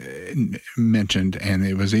mentioned, and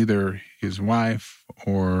it was either his wife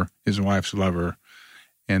or his wife's lover,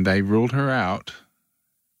 and they ruled her out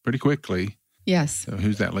pretty quickly. Yes. So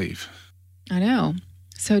who's that leave? I know.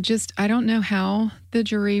 So I don't know how the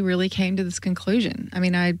jury really came to this conclusion. I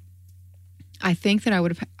mean, I think that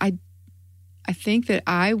I think that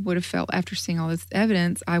I would have felt, after seeing all this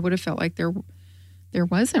evidence, I would have felt like there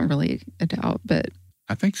wasn't really a doubt. But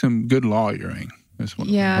I think some good lawyering is what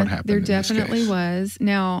happened. There definitely was.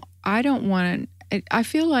 Now, I don't want to. I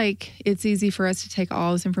feel like it's easy for us to take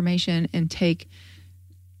all this information and take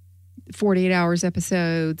 48 hours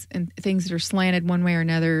episodes and things that are slanted one way or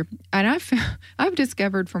another. And I've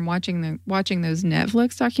discovered from watching those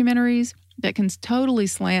Netflix documentaries that can totally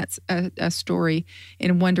slant a story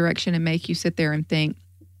in one direction and make you sit there and think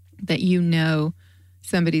that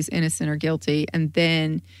somebody's innocent or guilty, and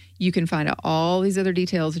then you can find out all these other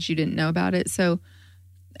details that you didn't know about it. So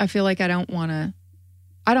I feel like I don't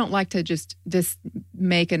like to just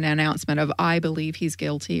make an announcement of I believe he's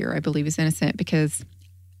guilty or I believe he's innocent, because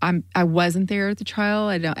I wasn't there at the trial.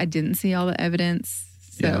 I didn't see all the evidence.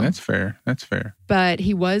 So. Yeah, that's fair. That's fair. But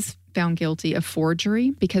he was found guilty of forgery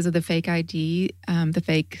because of the fake ID, the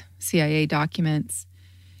fake CIA documents,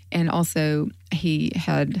 and also he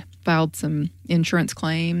had filed some insurance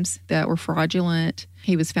claims that were fraudulent.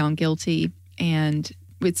 He was found guilty and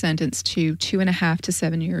was sentenced to 2.5 to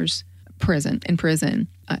 7 years in prison,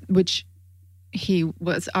 which he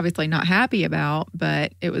was obviously not happy about,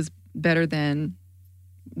 but it was better than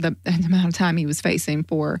the amount of time he was facing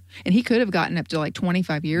for. And he could have gotten up to like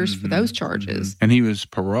 25 years for those charges. And he was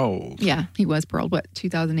paroled. Yeah, he was paroled. What,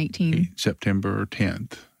 2018? September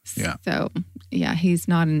 10th. Yeah. So, yeah, he's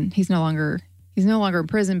no longer in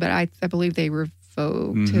prison, but I believe they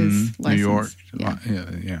revoked his license. New York. Yeah.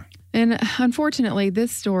 Yeah. And unfortunately,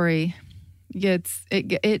 this story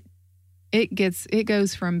it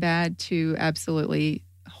goes from bad to absolutely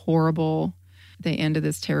horrible. The end of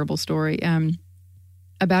this terrible story.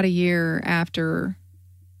 About a year after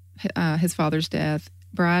his father's death,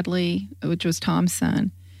 Bradley, which was Tom's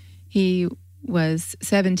son, he was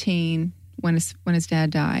 17 when his dad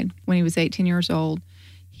died. When he was 18 years old,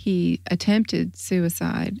 he attempted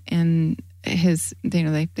suicide, and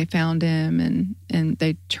they found him and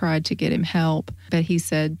they tried to get him help, but he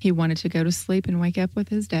said he wanted to go to sleep and wake up with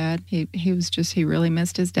his dad. He really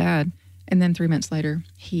missed his dad. And then 3 months later,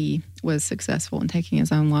 he was successful in taking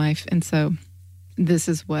his own life. And so this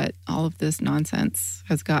is what all of this nonsense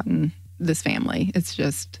has gotten this family. It's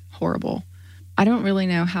just horrible. I don't really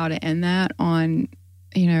know how to end that on,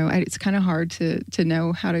 it's kind of hard to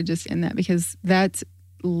know how to just end that, because that's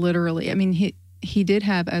literally, I mean, he did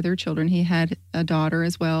have other children. He had a daughter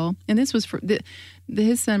as well. And this was for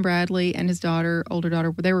his son Bradley and his older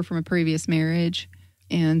daughter, they were from a previous marriage.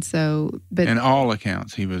 And so, but in all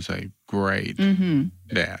accounts, he was a great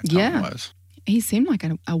dad. Tom was. He seemed like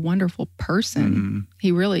a wonderful person.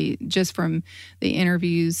 He really, just from the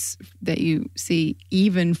interviews that you see,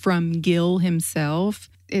 even from Gil himself,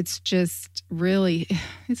 it's really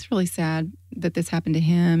sad that this happened to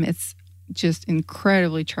him. It's just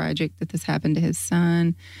incredibly tragic that this happened to his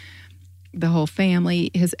son, the whole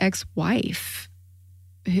family, his ex-wife.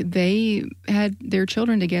 They had their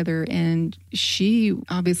children together, and she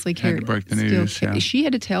obviously had to break the news. She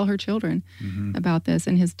had to tell her children about this,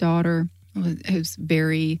 and his daughter was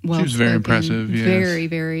very well. She was very impressive. Yes. Very,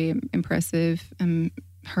 very impressive.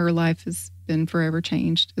 Her life has been forever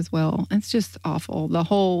changed as well. It's just awful. The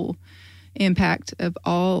whole impact of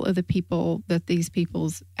all of the people that these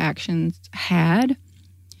people's actions had.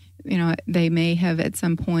 They may have at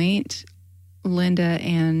some point, Linda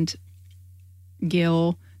and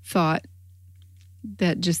Gil thought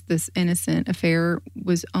that just this innocent affair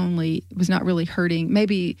was not really hurting,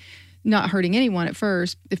 maybe not hurting anyone at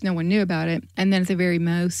first if no one knew about it, and then at the very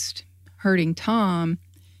most hurting Tom,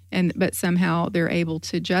 but somehow they're able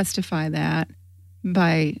to justify that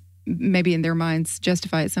by maybe in their minds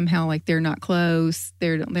justify it somehow, like they're not close,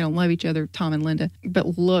 they don't love each other, Tom and Linda.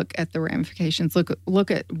 But look at the ramifications.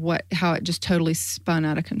 Look at how it just totally spun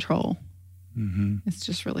out of control. It's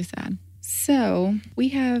just really sad. So we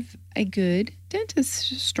have a good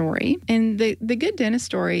dentist story, and the good dentist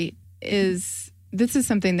story is, this is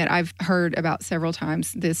something that I've heard about several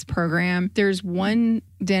times, this program. There's one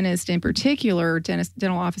dentist in particular,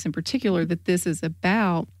 dental office in particular, that this is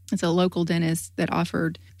about. It's a local dentist that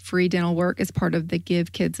offered free dental work as part of the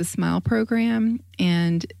Give Kids a Smile program,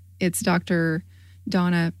 and it's Dr.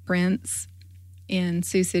 Donna Prince in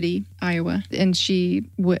Sioux City, Iowa. And she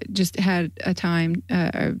just had a time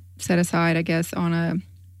set aside, I guess, on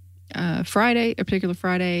a particular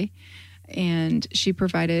Friday, and she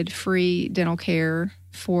provided free dental care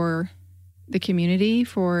for the community,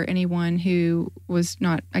 for anyone who was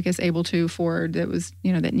not, I guess, able to afford, that was,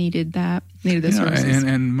 that needed the services.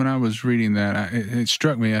 And when I was reading that, it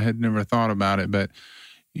struck me, I had never thought about it, but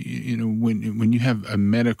when you have a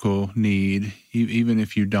medical need, even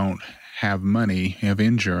if you don't have money, have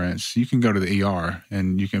insurance, you can go to the ER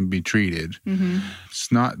and you can be treated.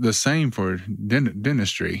 It's not the same for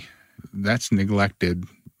dentistry. That's neglected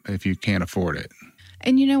if you can't afford it.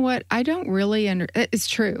 And you know what? I don't really it's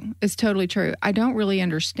true. It's totally true. I don't really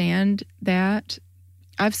understand that.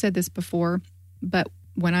 I've said this before, but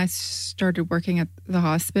when I started working at the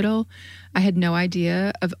hospital, I had no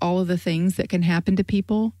idea of all of the things that can happen to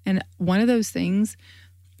people. And one of those things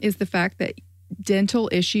is the fact that dental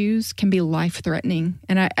issues can be life-threatening.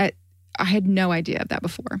 And I had no idea of that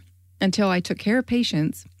before until I took care of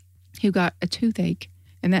patients who got a toothache,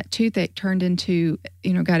 and that toothache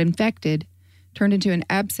got infected, turned into an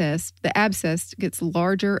abscess. The abscess gets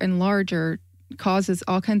larger and larger, causes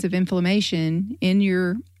all kinds of inflammation in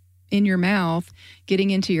your mouth,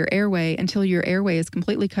 getting into your airway until your airway is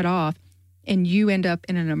completely cut off, and you end up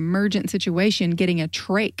in an emergent situation getting a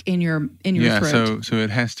trach in your throat. So it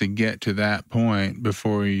has to get to that point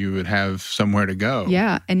before you would have somewhere to go.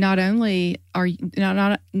 Yeah, and not only are you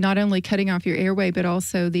not only cutting off your airway, but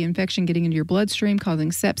also the infection getting into your bloodstream, causing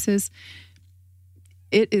sepsis.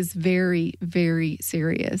 It is very, very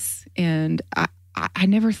serious, and I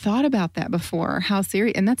never thought about that before. How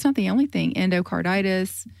serious? And that's not the only thing.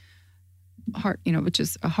 Endocarditis, heart, which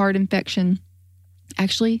is a heart infection.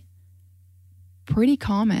 Actually, pretty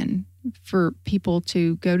common for people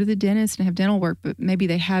to go to the dentist and have dental work, but maybe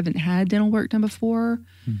they haven't had dental work done before.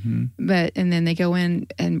 And then they go in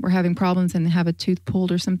and we're having problems and they have a tooth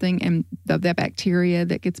pulled or something, and that bacteria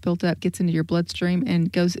that gets built up gets into your bloodstream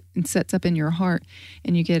and goes and sets up in your heart,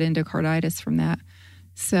 and you get endocarditis from that.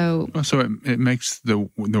 So it makes the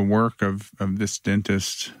work of this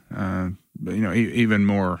dentist, even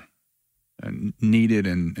more needed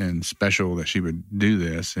and special that she would do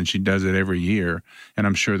this, and she does it every year. And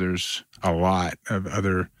I'm sure there's a lot of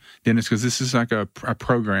other dentists, because this is like a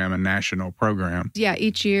program, a national program. Yeah,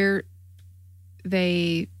 each year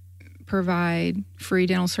they provide free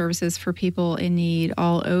dental services for people in need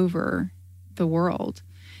all over the world.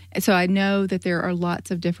 And so I know that there are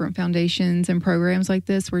lots of different foundations and programs like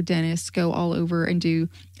this where dentists go all over and do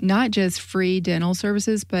not just free dental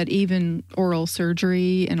services, but even oral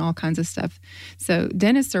surgery and all kinds of stuff. So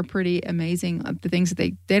dentists are pretty amazing. The things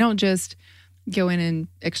that they don't just go in and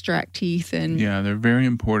extract teeth. And yeah, they're very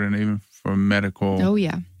important even for medical. Oh,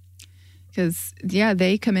 yeah. Because,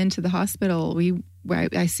 they come into the hospital.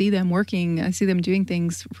 I see them working. I see them doing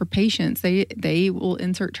things for patients. They will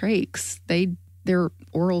insert trachs. They're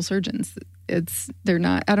oral surgeons. They're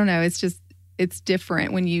not, I don't know. It's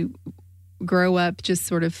different when you grow up just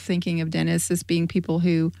sort of thinking of dentists as being people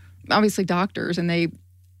who, obviously doctors, and they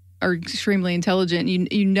are extremely intelligent.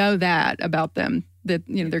 You know that about them, that,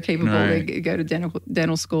 they're capable. Right. They go to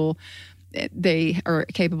dental school. They are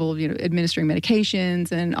capable of, administering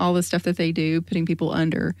medications and all the stuff that they do, putting people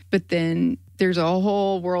under. But then there's a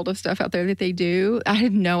whole world of stuff out there that they do. I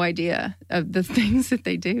had no idea of the things that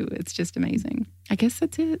they do. It's just amazing. I guess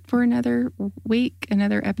that's it for another week.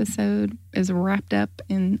 Another episode is wrapped up.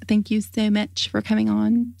 And thank you so much for coming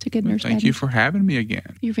on to Good Nurse Patty. Thank you for having me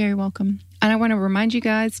again. You're very welcome. And I want to remind you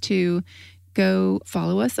guys to go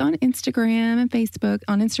follow us on Instagram and Facebook.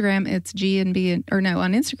 On Instagram, it's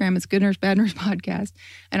on Instagram, it's Good Nurse, Bad Nurse Podcast.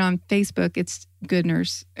 And on Facebook, it's Good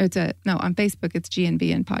Nurse. On Facebook, it's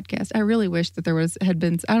GNBN Podcast. I really wish that had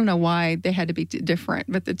been, I don't know why they had to be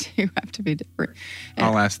different, but the two have to be different. And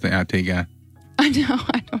I'll ask the IT guy. I know,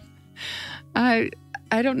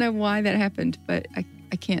 I don't know why that happened, but I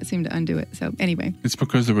can't seem to undo it. So anyway. It's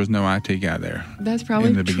because there was no IT guy there. That's probably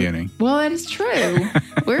in the beginning. Well, that is true.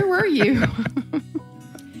 Where were you?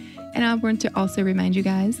 And I want to also remind you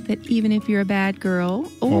guys that even if you're a bad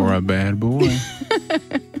girl or a bad boy,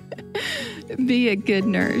 be a good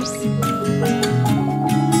nurse.